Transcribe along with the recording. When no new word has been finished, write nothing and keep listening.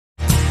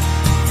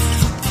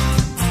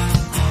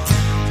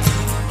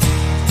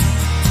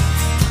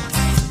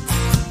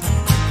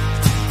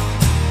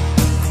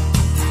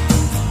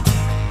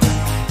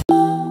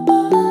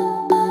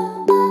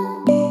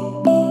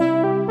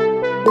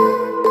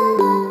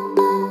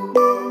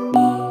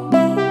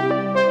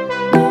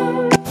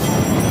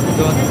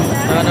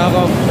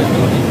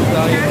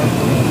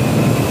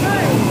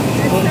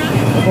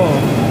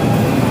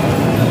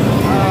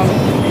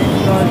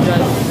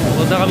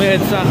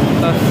PedroGil-EDSA.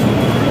 Tapos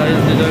tayo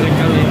dito rin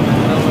kami.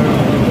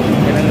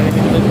 Kailangan rin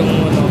ito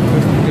itong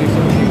first place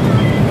of view.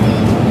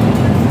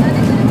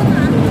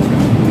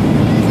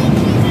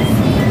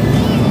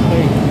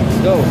 Okay,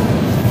 let's go!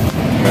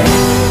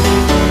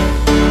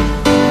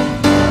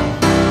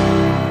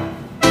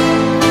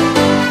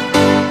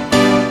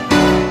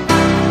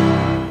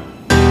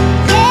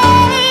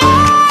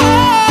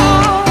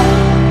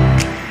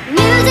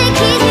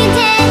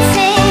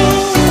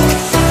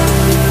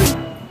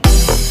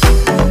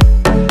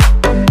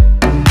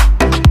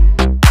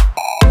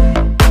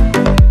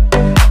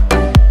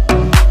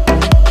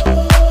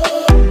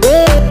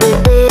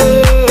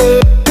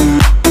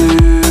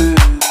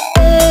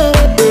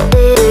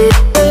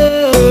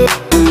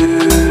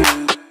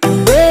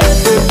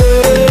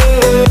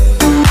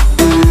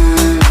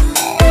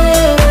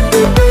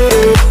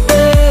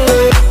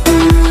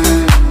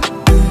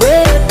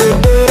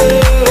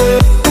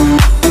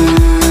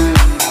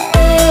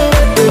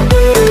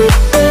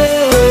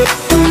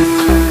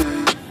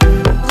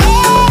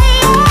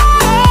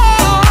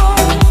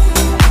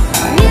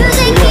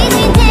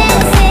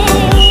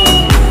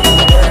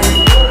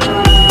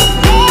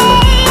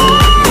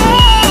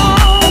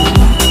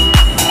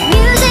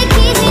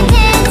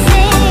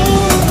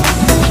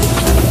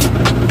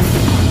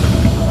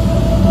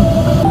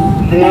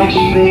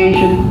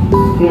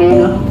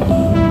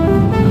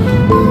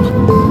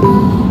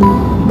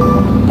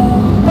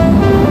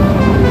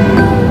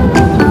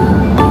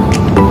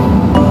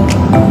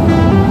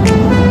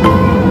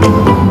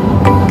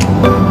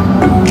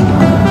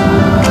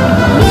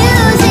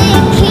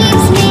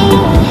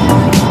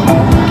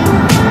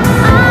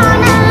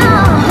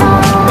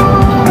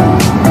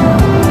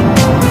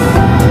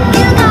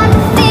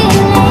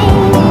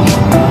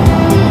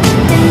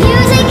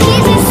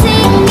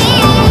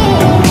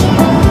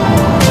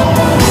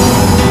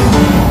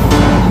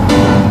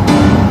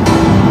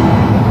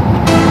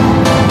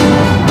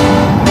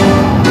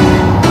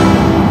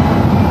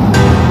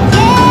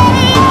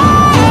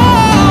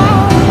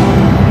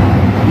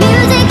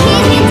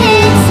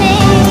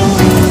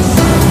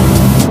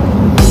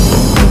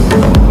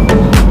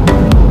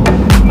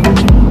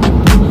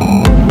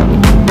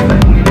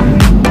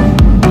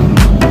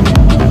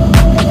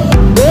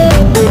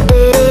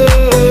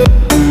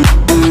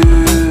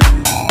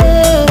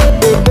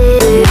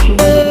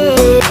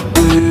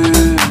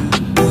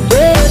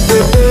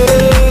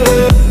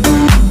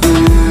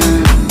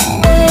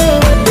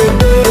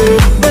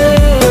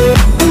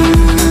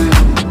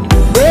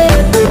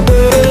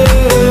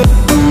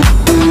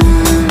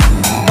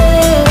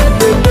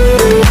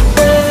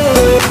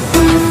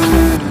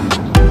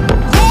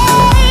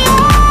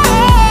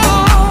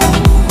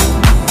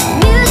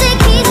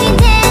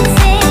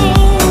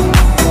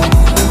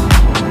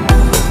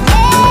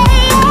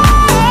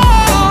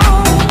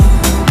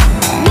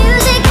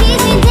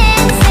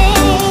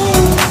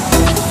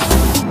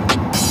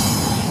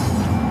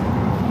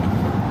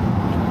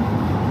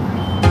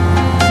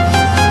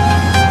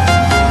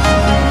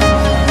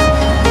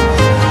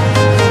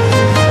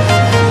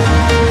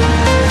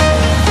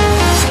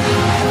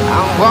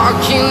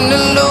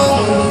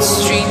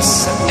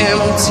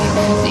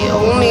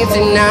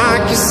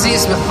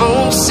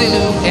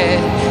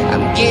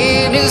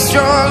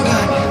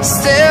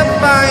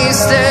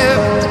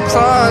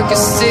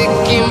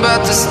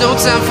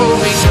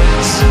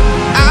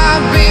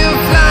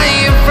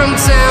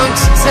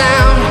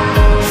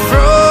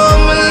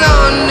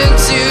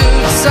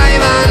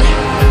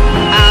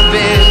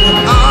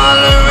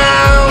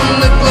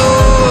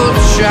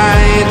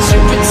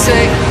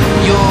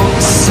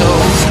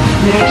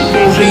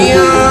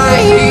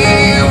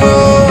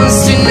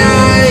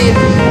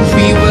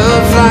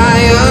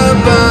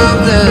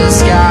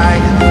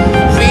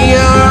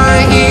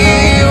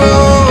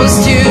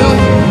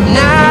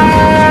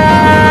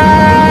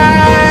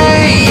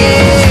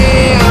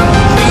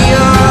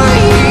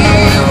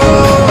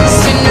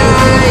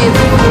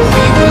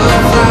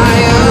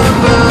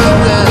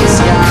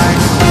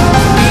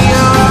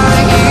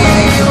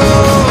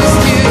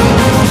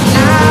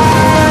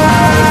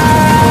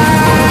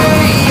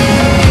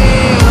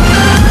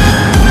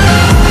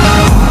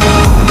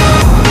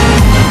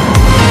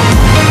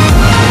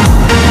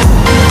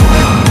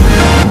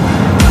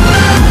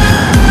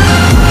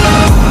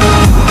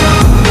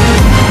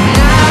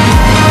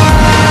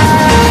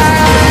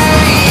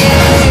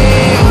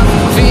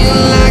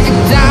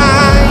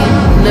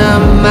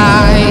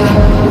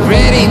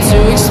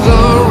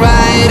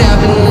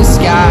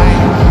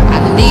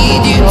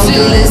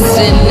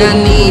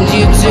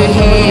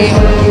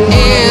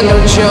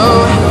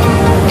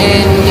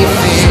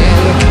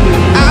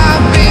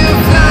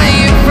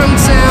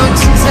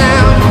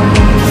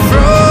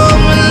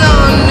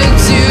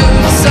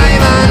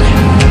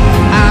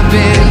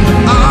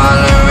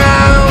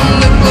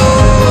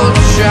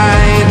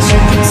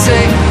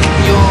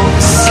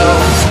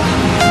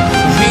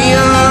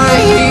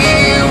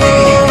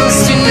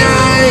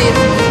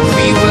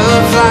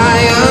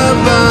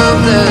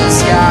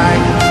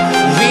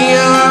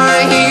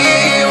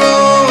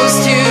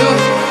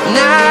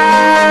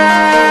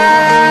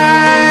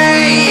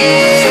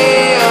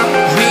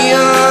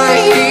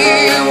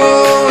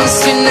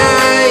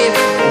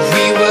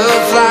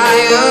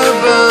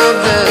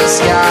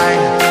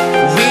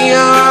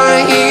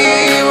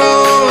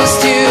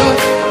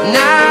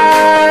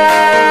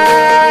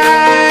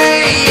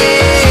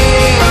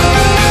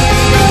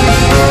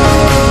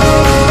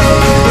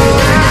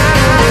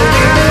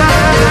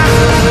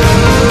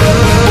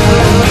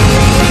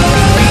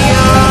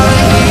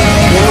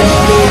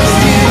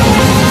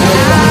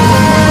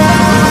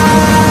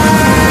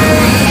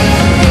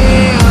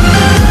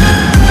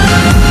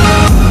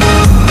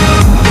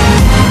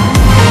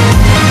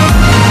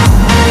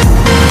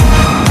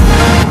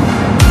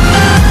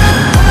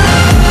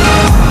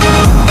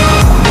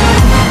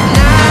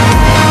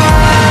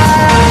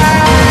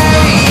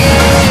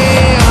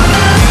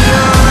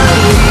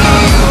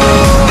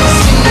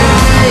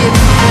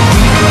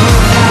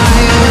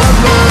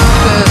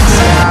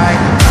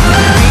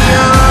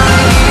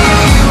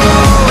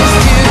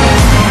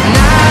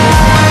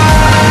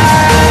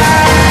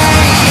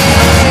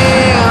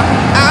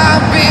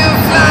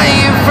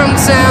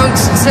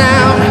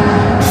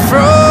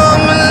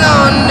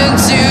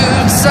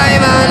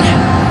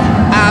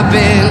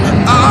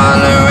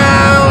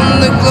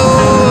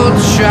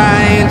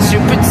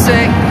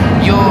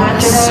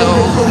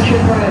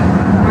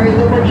 Okay,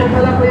 double check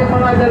na lang po yung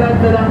mga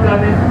dalang-dalang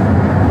gamit.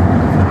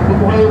 Kung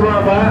po kayo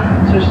bumaba,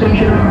 so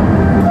station lang.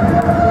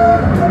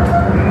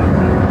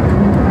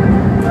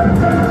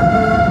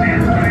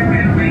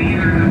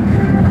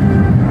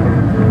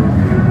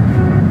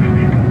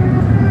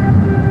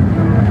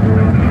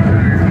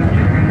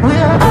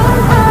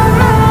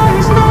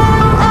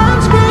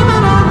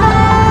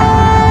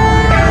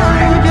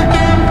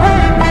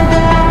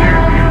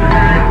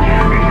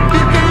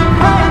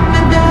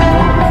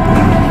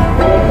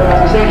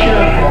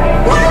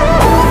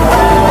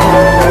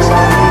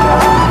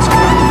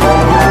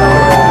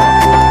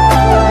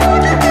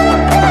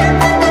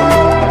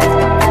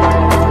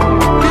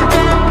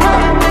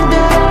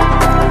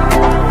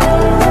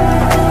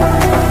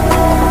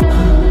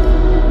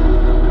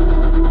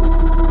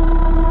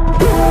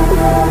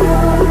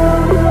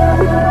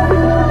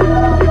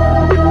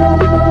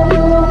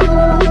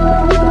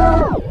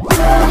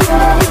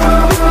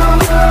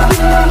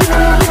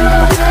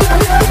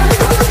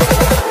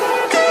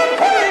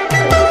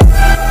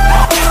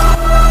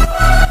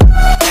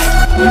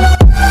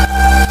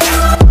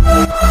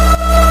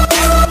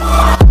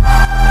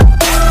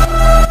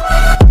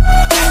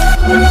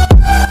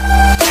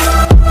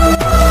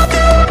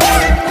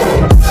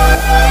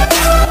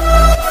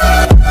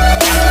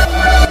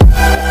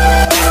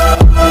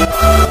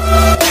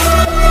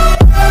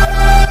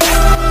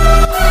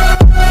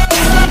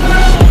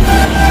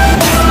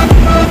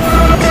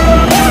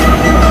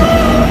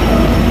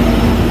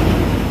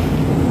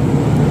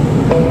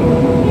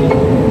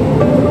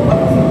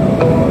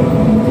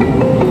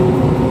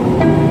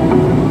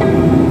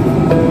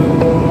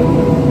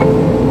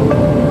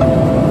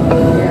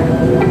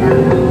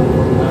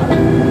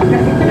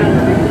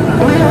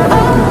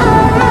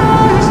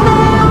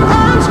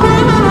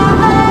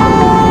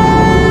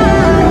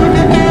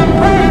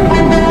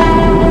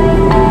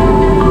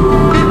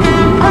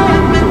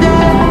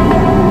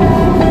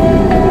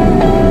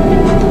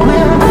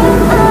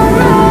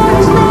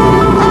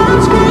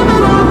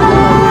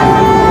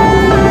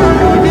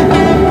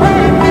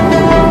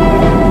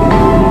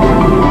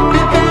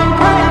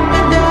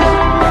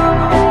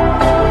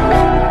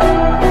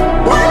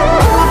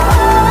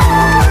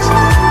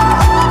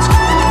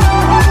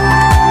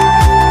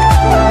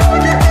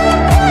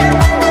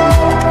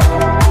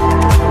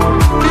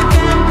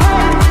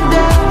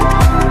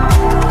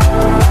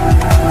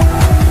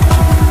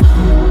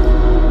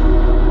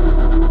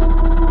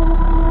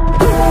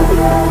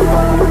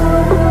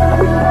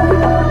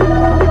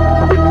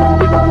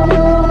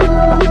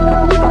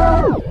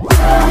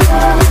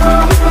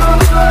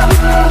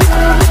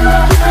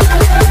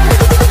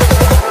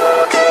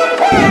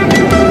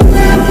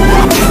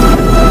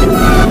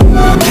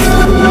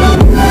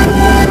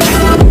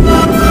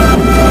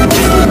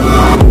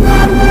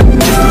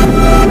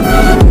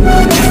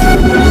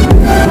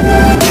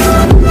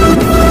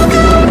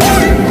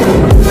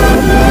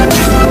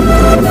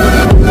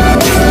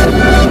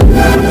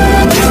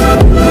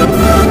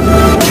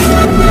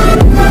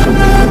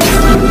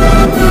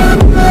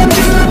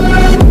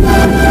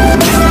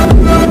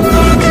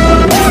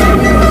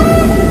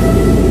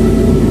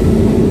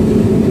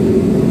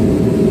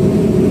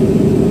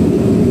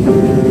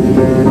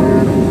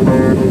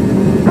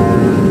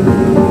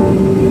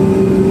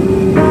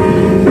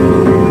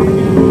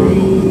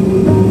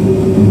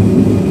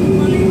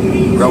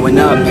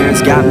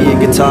 Got me a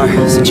guitar,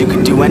 said you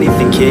could do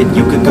anything, kid,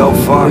 you could go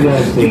far.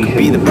 You could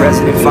be the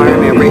president,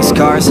 fireman, race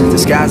cars. The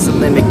sky's the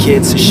limit,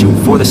 kid, so shoot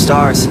for the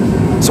stars.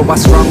 So I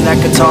strummed that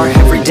guitar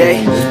every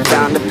day.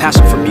 Found a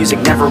passion for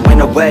music, never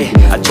went away.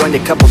 I joined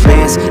a couple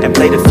bands and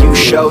played a few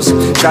shows.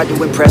 Tried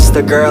to impress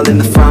the girl in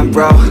the front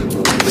row.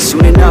 But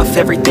soon enough,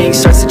 everything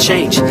starts to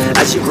change.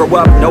 As you grow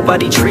up,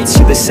 nobody treats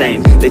you the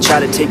same. They try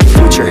to take your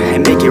future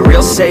and make it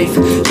real safe.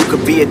 You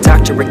could be a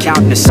doctor,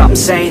 accountant, or something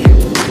sane.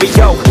 But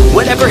yo,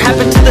 whatever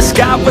happened to the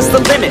sky was the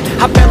limit.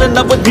 I fell in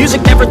love with music,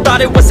 never thought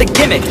it was a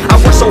gimmick.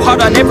 I worked so hard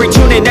on every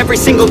tune and every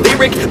single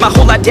lyric. My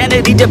whole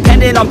identity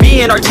depended on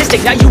being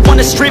artistic. Now you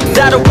wanna strip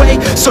that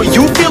away, so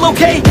you feel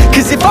okay?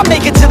 Cause if I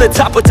make it to the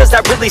top, what does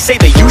that really say?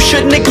 That you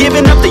shouldn't have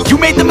given up, that you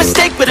made the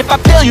mistake? But if I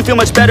fail, you feel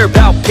much better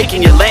about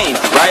picking your lane,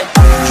 right?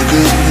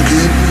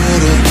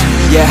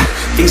 Yeah,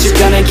 things are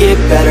gonna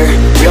get better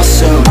real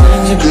soon.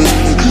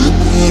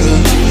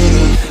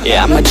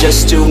 Yeah, I'ma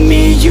just do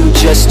me, you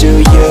just do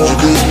you.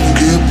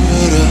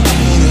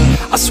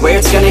 I swear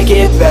it's gonna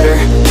get better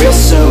real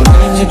soon.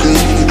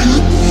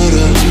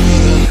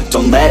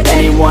 Don't let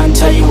anyone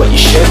tell you what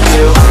you should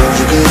do.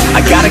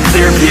 I got a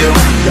clear view,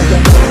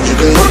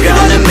 we're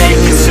gonna make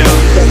it soon.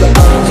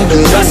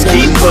 Just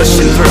keep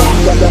pushing through.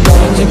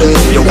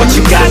 You're what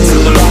you got to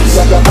lose.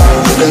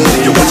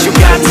 You're what you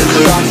got to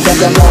lose.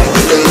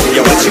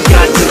 You're what you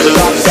got to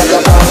lose.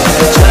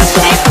 Just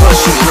keep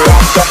pushing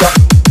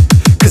through.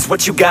 Cause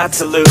what you got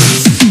to lose,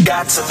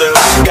 got to lose,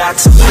 got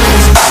to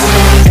lose,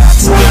 got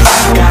to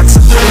lose, got to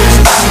lose,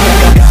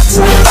 got to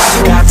lose,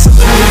 got to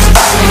lose,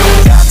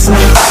 got to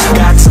lose,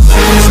 got to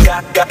lose,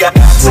 got to lose, got to lose,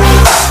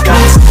 got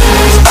to lose, got to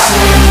lose,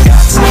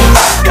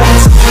 got to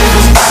lose, got to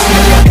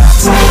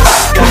lose,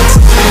 got to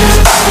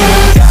lose,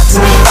 got to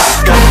lose.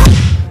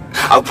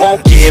 I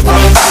won't give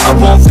up, I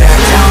won't back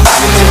down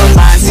until the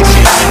line 6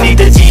 feet underneath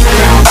the deep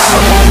ground. I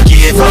won't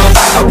give up,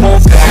 I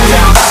won't back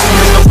down,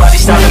 cause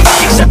nobody's stopping me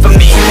except for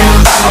me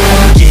now. I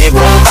won't give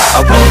up,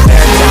 I won't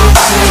back down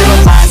until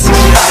the line 6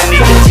 feet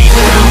underneath the deep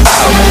ground.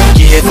 I won't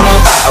give up,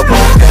 I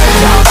won't back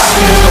down,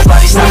 cause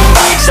nobody's stopping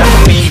me except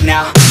for me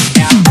now.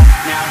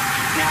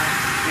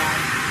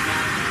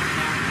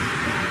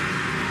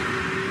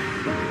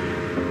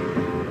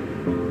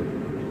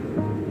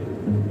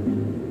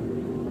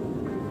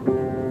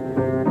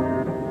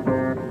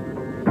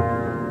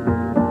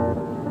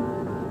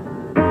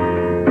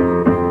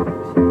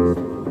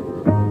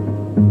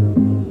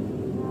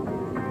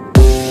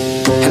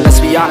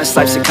 Be honest,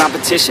 life's a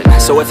competition,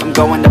 so if I'm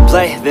going to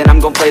play, then I'm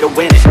gonna play to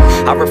win it.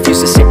 I refuse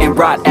to sit and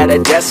rot at a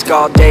desk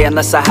all day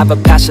unless I have a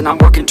passion I'm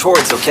working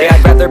towards, okay?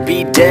 I'd rather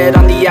be dead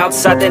on the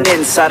outside than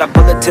inside. A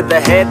bullet to the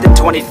head than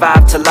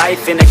 25 to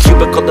life in a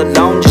cubicle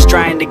alone, just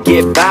trying to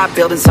get by,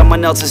 building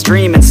someone else's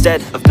dream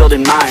instead of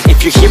building mine.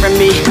 If you're hearing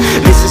me,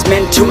 this is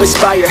meant to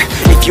inspire.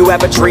 If you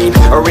have a dream,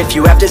 or if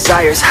you have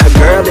desires, a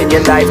girl in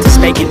your life that's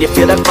making you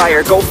feel that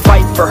fire, go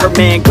fight for her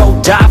man,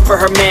 go die for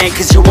her man,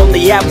 cause you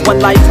only have one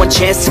life, one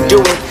chance to do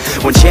it,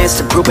 one chance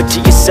to prove it to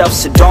yourself,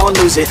 so don't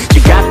lose it.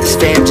 You got this,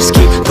 fam, just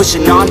keep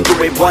pushing on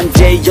through it. One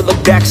day you'll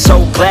look back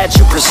so glad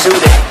you pursued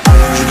it.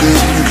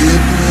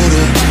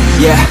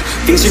 Yeah,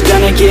 things are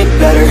gonna get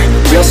better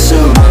real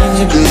soon.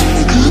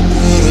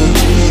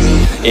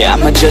 Yeah,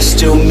 I'ma just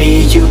do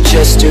me, you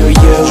just do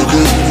you.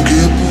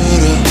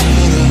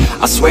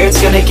 I swear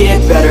it's gonna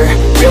get better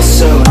real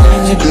soon.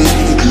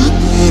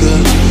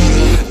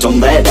 Don't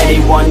let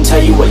anyone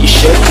tell you what you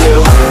should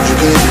do.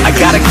 I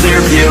got a clear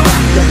view,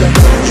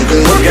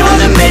 we're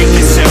gonna make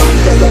it soon.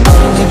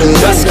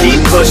 Just keep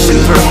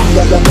pushing through.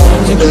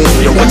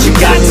 You're what you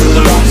got to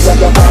lose.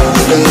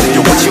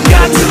 You're what you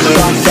got to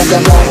lose.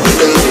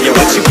 You're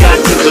what you got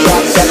to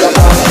lose.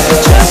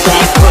 Just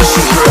keep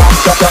pushing through.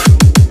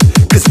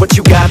 Cause what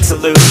you got to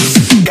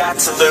lose, got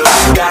to lose,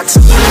 got to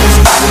lose,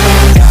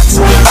 got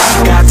to lose,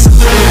 got to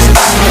lose,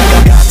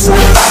 got to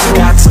lose,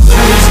 got to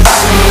lose,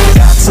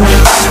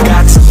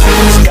 got to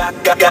lose, got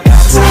to lose,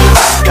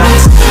 got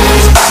to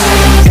lose,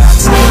 got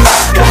to lose,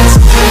 got to lose, got to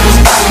lose,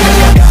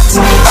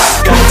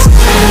 got to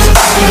lose,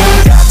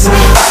 got to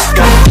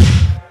lose.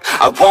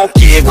 I won't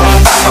give up,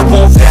 I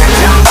won't back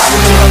down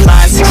until the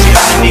line 6 feet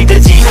underneath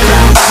the deep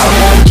ground. I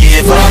won't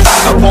give up,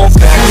 I won't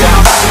back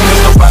down,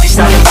 cause nobody's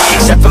stopping me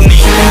except for me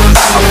now.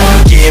 I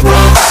won't give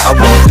up, I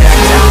won't back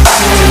down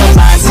until the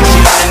line 6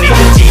 feet underneath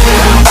the deep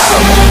ground. I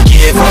won't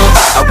give up,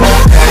 I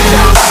won't back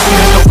down,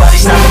 cause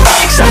nobody's stopping me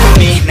except for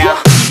me now.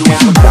 You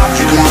ain't gonna stop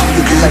me now,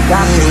 because I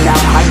got this now.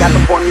 I got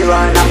the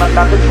formula and I'm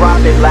about to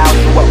drop it loud.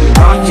 So what we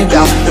talking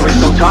about, there is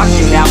no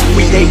talking now.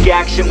 We take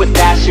action with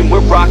passion,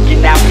 we're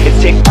rocking now. It's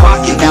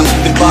tick-tocking now,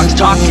 the clock's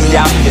talking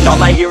down, and all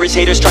I hear is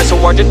haters try so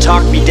hard to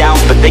talk me down,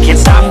 but they can't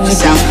stop the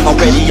sound,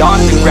 already on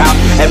the ground.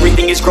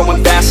 Everything is growing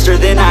faster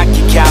than I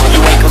can count.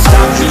 You ain't gonna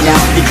stop me now,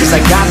 because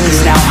I got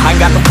this now. I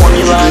got the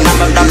formula and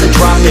I'm about to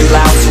drop it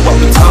loud. So what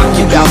we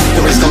talking about,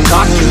 there is no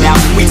talking now.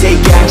 We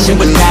take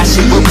action with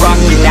passion, we're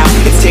rocking now.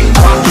 It's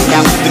tick-tocking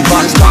now, the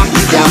clock's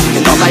talking down,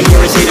 and all I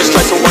hear is haters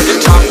try so hard to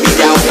talk me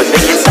down, but they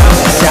can't stop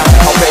the sound,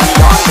 already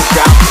on the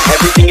ground.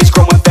 Everything is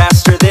growing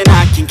faster than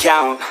I can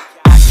count.